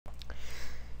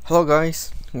Hello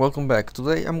guys, welcome back.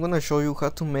 Today I'm gonna show you how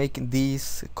to make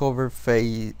these cover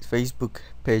Facebook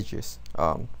pages,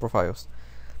 profiles.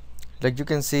 Like you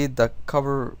can see, the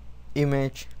cover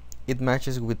image, it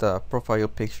matches with the profile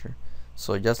picture.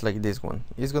 So just like this one,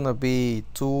 it's gonna be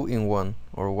 2 in 1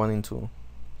 or 1 in 2.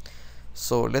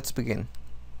 So let's begin.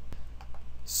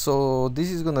 So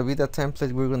this is gonna be the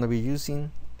template we're gonna be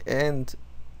using, and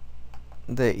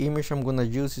the image I'm gonna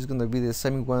use is gonna be the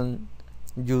same one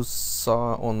you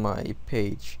saw on my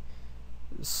page.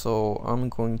 So I'm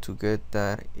going to get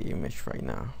that image right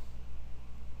now,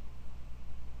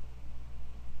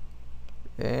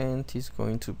 and it's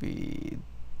going to be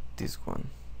this one.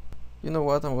 You know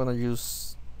what, I'm gonna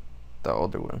use the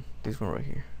other one, this one right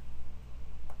here.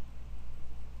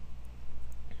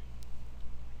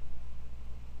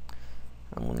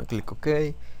 I'm gonna click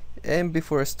OK, and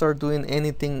before I start doing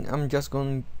anything, I'm just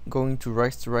going to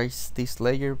rasterize this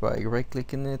layer by right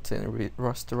clicking it and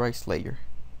rasterize layer.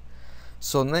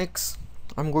 So next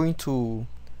I'm going to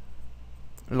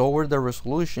lower the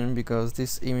resolution because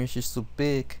this image is too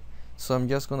big. So I'm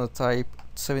just gonna type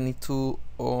 72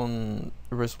 on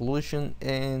resolution,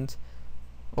 and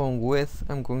on width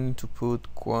I'm going to put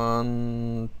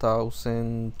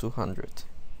 1200.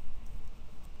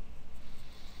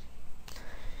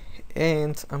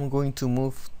 And I'm going to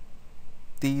move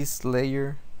this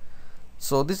layer.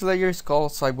 So this layer is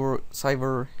called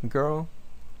Cyber Girl.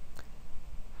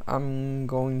 I'm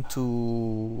going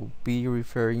to be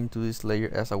referring to this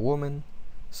layer as a woman.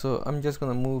 So I'm just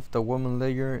gonna move the woman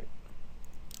layer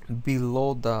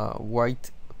below the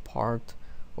white part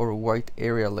or white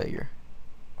area layer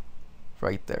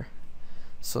right there.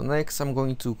 So next I'm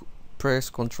going to press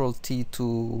Ctrl T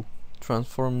to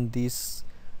transform this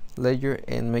layer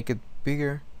and make it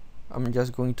bigger. I'm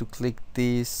just going to click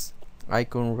this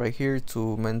icon right here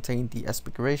to maintain the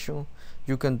aspect ratio.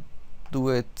 You can do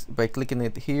it by clicking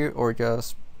it here or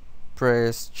just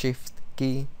press Shift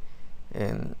key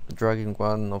and dragging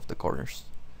one of the corners.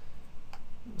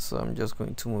 So I'm just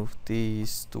going to move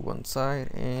this to one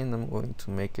side and I'm going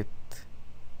to make it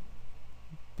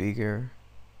bigger.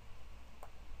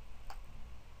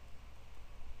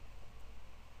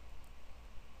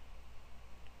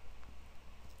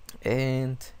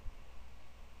 And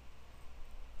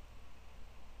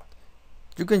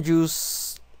you can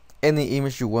use any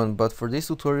image you want, but for this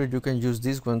tutorial you can use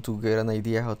this one to get an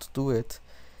idea how to do it.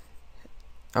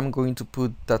 I'm going to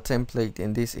put the template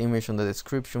in this image on the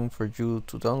description for you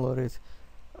to download it.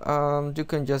 You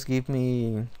can just give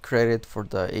me credit for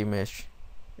the image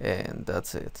and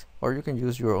that's it, or you can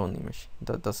use your own image,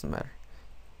 that doesn't matter.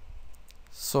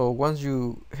 So once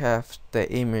you have the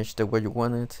image the way you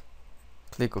want it,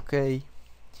 click OK,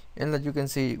 and as you can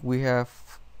see we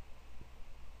have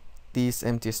this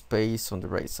empty space on the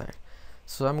right side.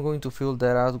 So I'm going to fill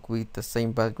that out with the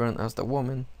same background as the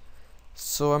woman.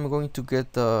 So I'm going to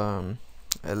get a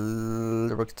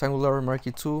rectangular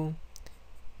marquee tool.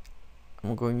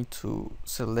 I'm going to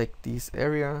select this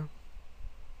area.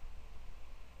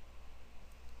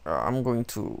 I'm going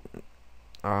to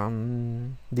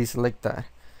deselect that.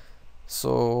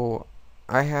 So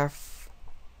I have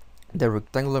the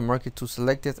rectangular marquee tool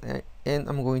selected, and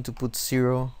I'm going to put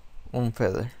 0 on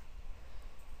feather.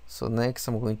 So next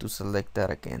I'm going to select that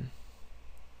again.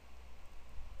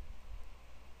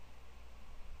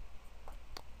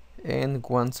 And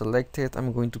once selected,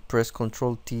 I'm going to press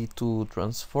Ctrl T to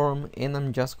transform, and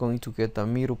I'm just going to get the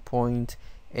middle point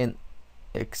and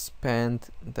expand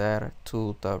that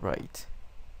to the right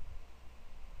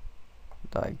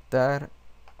like that,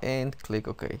 and click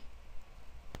OK.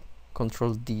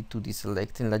 Ctrl D to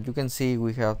deselect, and like you can see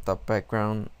we have the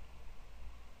background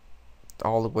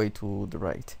all the way to the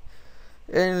right.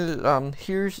 And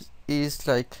here is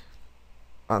like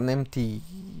an empty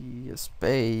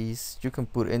space. You can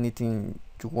put anything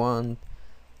you want,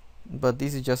 but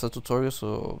this is just a tutorial,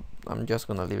 so I'm just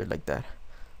gonna leave it like that.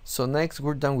 So next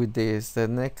we're done with this. The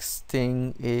next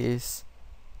thing is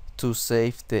to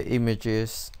save the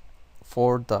images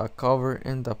for the cover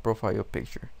and the profile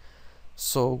picture.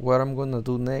 So what I'm gonna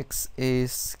do next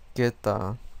is get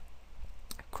the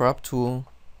crop tool,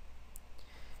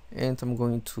 and I'm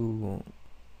going to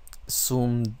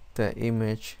zoom the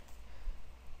image,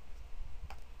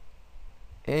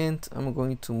 and I'm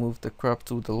going to move the crop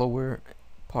to the lower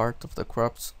part of the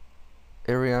cropped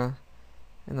area,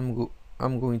 and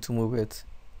I'm going to move it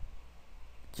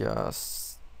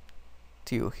just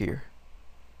till here.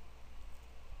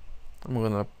 I'm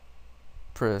gonna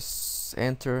press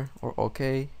enter or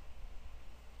OK,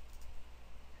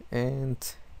 and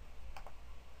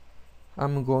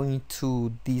I'm going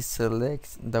to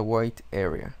deselect the white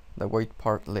area, the white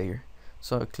part layer.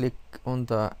 So I click on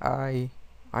the eye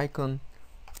icon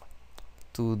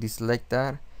to deselect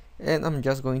that, and I'm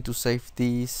just going to save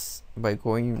this by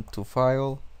going to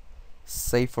File,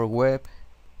 Save for Web,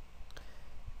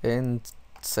 and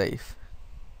Save.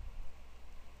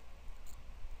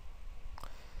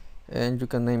 And you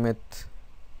can name it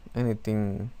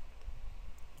anything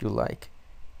you like.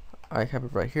 I have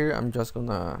it right here. I'm just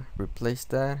gonna replace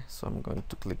that, so I'm going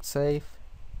to click Save,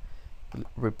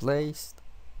 Replace,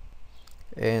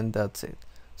 and that's it.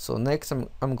 So next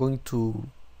I'm going to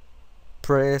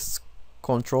press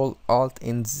Ctrl Alt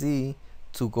and Z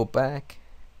to go back,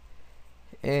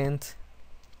 and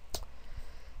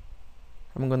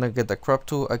I'm gonna get the crop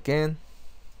tool again,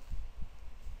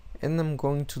 and I'm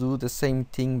going to do the same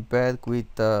thing back with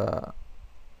the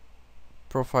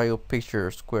profile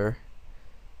picture square.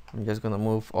 I'm just gonna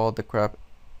move all the crop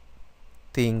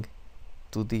thing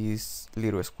to this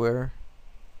little square,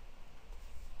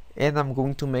 and I'm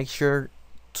going to make sure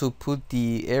to put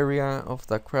the area of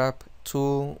the crop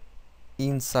tool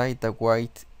inside the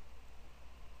white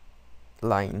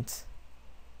lines,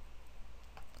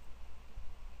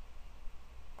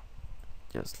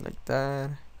 just like that.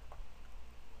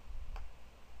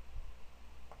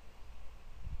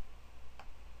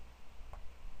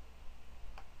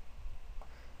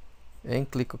 And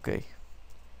click OK.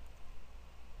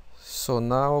 So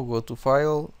now go to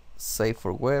File, Save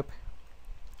for Web,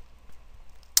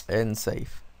 and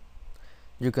Save.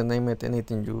 You can name it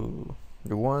anything you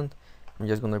want. I'm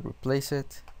just gonna replace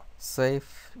it,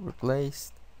 Save,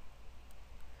 Replace,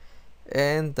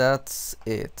 and that's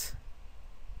it.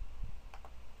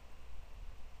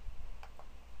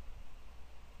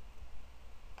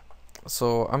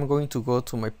 So I'm going to go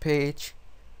to my page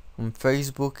on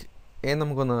Facebook, and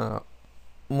I'm gonna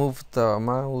move the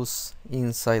mouse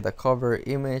inside the cover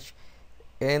image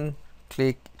and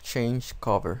click Change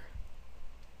Cover.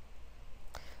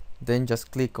 Then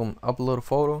just click on Upload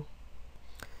Photo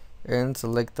and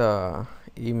select the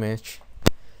image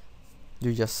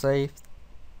you just saved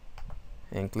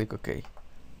and click OK.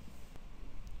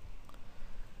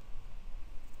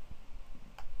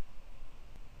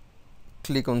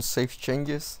 Click on Save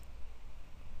Changes,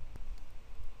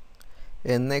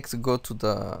 and next go to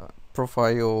the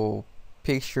profile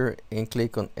picture and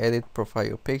click on Edit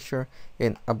Profile Picture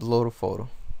and Upload Photo,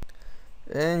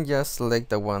 and just select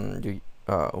the one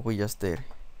we just did.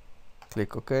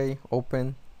 Click OK,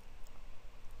 open,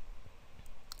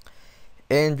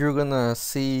 and you're gonna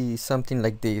see something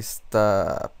like this.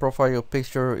 The profile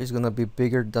picture is gonna be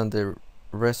bigger than the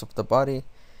rest of the body,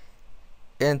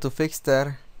 and to fix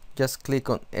that, just click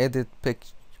on Edit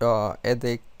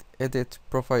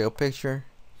Profile Picture,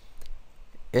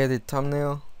 Edit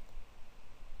Thumbnail,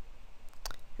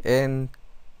 and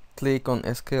click on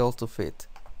Scale to Fit.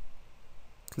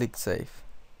 Click Save,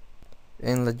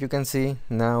 and like you can see,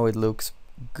 now it looks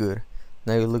good.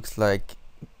 Now it looks like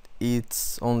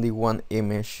it's only one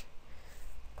image.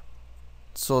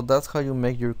 So that's how you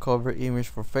make your cover image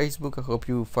for Facebook. I hope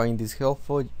you find this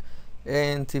helpful,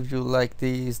 and if you like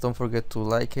this, don't forget to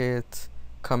like it,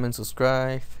 comment,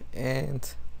 subscribe,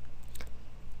 and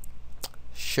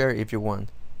share if you want.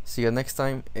 See you next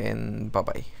time, and bye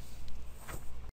bye.